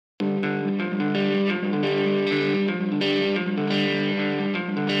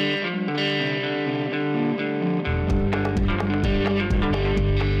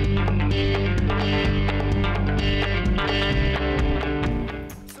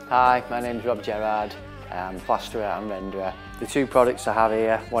Hi, my name's Gerrard. I'm a plasterer and renderer. The two products I have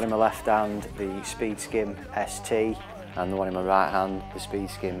here, one in my left hand, the Speedskim ST, and the one in my right hand, the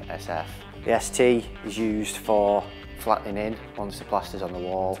Speedskim SF. The ST is used for flattening in once the plaster's on the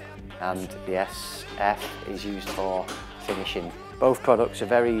wall, and the SF is used for finishing. Both products are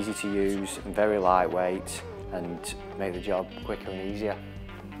very easy to use and very lightweight and make the job quicker and easier.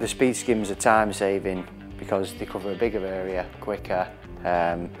 The Speedskims are time saving because they cover a bigger area quicker.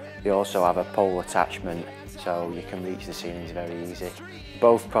 They also have a pole attachment so you can reach the ceilings very easy.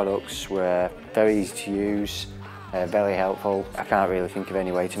 Both products were very easy to use, very helpful. I can't really think of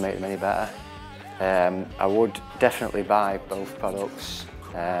any way to make them any better. I would definitely buy both products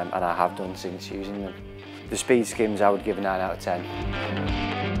and I have done since using them. The Speedskims I would give a 9 out of 10.